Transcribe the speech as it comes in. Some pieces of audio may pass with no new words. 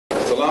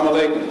Salaam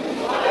Alaikum.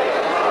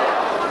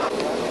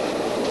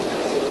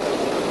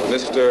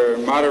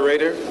 Mr.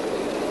 Moderator,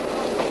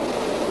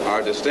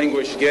 our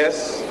distinguished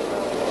guests,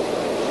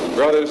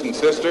 brothers and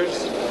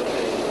sisters,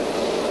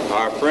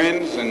 our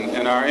friends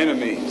and our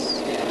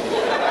enemies.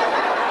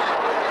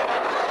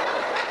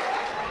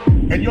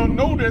 And you'll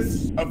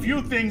notice a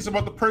few things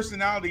about the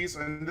personalities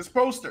in this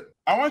poster.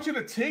 I want you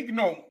to take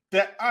note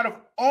that out of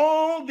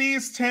all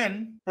these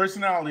 10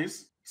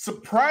 personalities,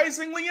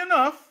 surprisingly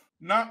enough,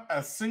 not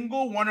a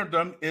single one of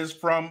them is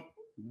from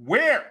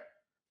where?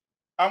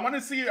 I want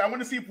to see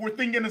if we're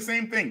thinking the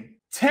same thing.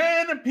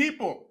 10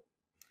 people.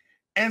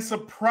 And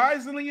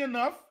surprisingly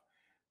enough,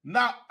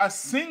 not a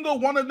single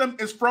one of them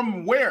is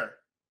from where?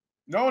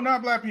 No,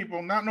 not black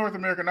people, not North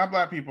America, not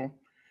black people.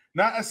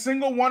 Not a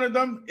single one of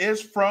them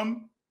is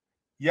from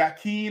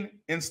Yaqeen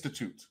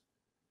Institute.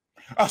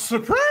 A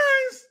surprise!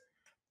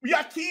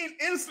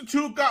 Yaqeen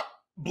Institute got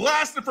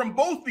blasted from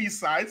both these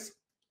sides.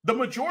 The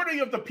majority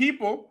of the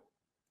people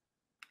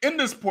in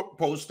this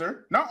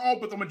poster, not all,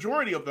 but the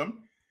majority of them,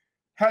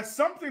 has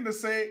something to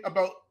say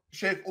about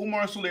Sheikh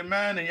Omar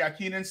Suleiman and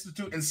Yaqeen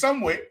Institute in some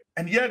way,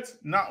 and yet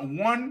not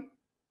one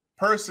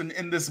person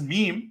in this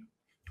meme,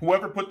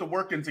 whoever put the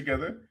work in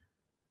together,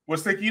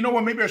 was thinking, you know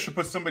what, maybe I should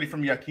put somebody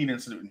from Yaqeen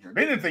Institute in here.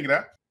 They didn't think of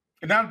that.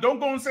 And now don't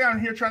go and say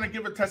I'm here trying to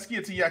give a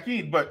tazkiyah to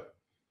Yaqeen, but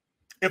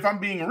if I'm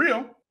being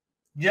real,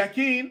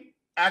 Yaqeen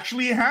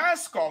actually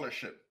has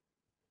scholarship.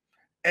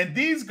 And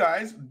these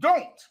guys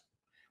don't.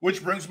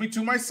 Which brings me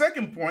to my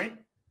second point,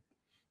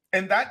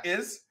 and that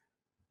is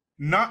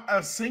not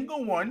a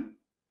single one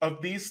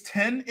of these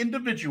 10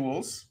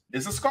 individuals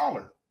is a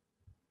scholar.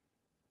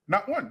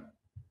 Not one.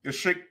 Is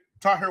Sheikh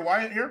Tahir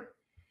Wyatt here?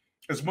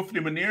 Is Mufti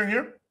Munir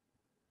here?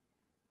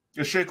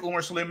 Is Sheikh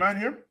Omar Suleiman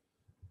here?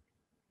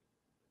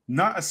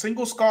 Not a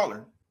single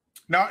scholar.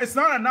 Now, it's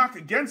not a knock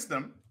against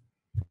them.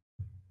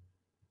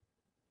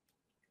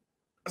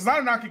 It's not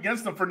a knock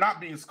against them for not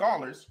being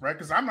scholars, right?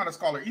 Because I'm not a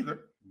scholar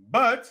either.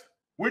 But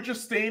we're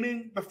just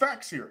stating the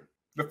facts here.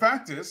 The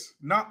fact is,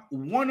 not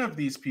one of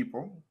these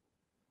people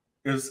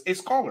is a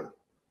scholar.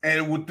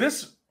 And with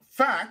this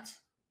fact,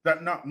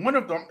 that not one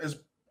of them is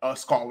a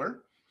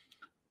scholar,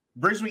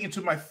 brings me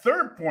into my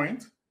third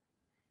point,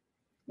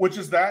 which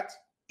is that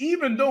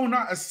even though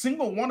not a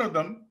single one of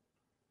them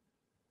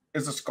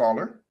is a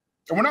scholar,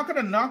 and we're not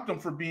going to knock them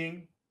for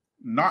being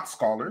not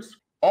scholars,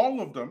 all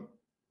of them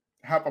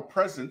have a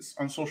presence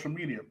on social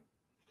media.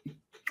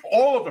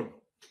 All of them.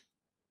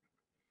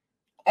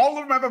 All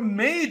of them have a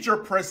major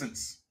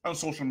presence on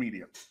social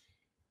media.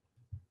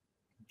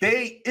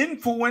 They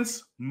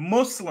influence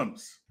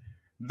Muslims.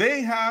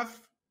 They have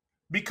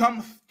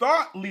become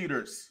thought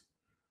leaders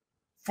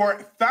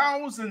for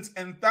thousands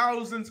and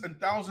thousands and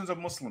thousands of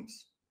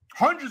Muslims.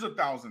 Hundreds of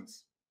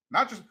thousands,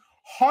 not just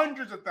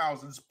hundreds of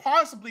thousands,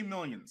 possibly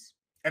millions.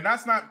 And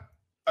that's not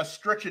a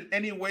stretch in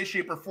any way,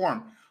 shape, or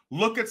form.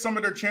 Look at some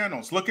of their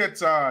channels. Look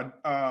at,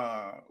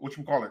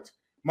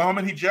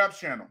 Muhammad Hijab's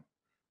channel.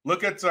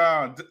 Look at,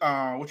 Ali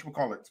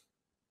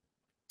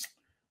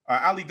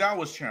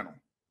Dawah's channel.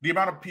 The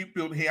amount of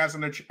people he has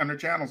on their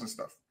channels and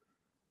stuff.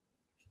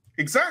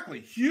 Exactly.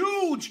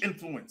 Huge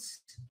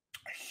influence.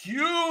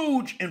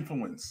 Huge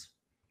influence.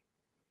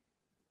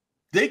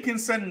 They can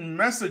send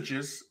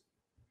messages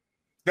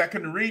that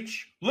can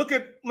reach. Look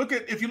at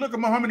if you look at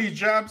Muhammad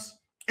Hijab's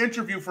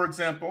interview, for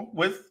example,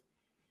 with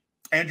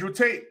Andrew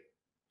Tate.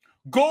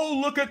 Go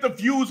look at the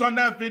views on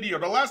that video.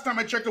 The last time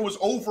I checked, it was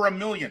over 1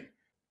 million.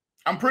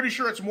 I'm pretty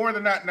sure it's more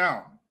than that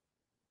now.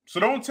 So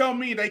don't tell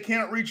me they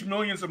can't reach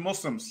millions of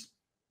Muslims.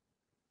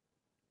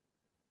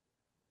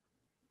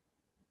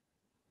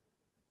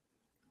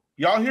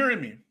 Y'all hearing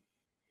me?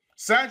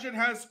 Sajid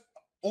has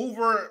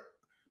over,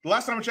 the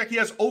last time I checked, he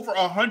has over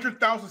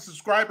 100,000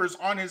 subscribers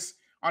on his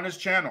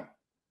channel.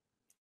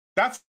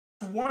 That's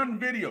one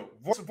video.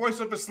 Voice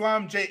of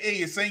Islam JA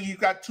is saying he's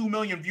got 2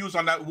 million views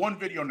on that one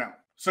video now.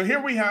 So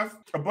here we have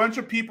a bunch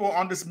of people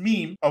on this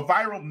meme, a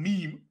viral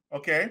meme,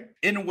 okay,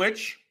 in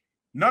which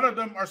none of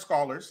them are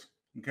scholars,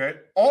 okay?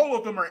 All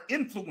of them are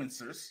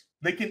influencers.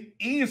 They can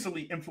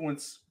easily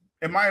influence,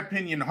 in my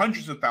opinion,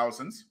 hundreds of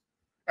thousands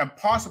and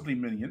possibly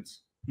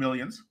millions.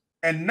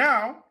 And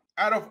now,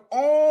 out of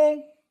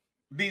all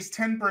these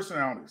 10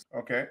 personalities,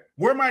 okay,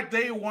 where my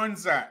day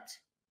ones at?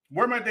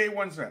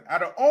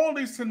 Out of all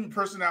these 10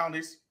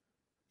 personalities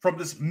from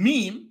this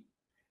meme,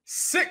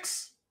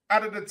 6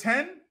 out of the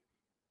 10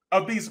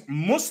 of these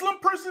Muslim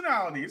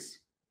personalities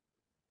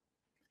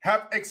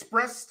have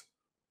expressed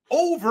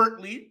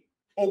overtly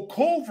or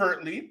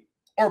covertly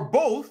or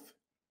both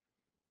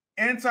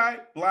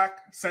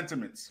anti-black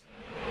sentiments.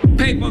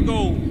 Paper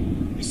gold.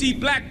 You see,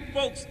 black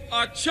folks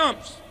are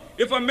chumps.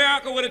 If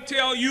America were to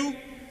tell you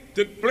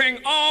to bring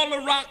all the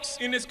rocks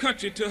in this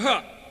country to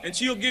her and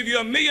she'll give you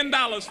 $1 million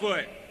for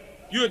it,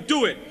 you'll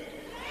do it.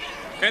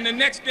 And the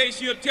next day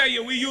she'll tell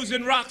you we're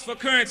using rocks for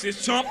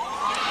currencies, chump.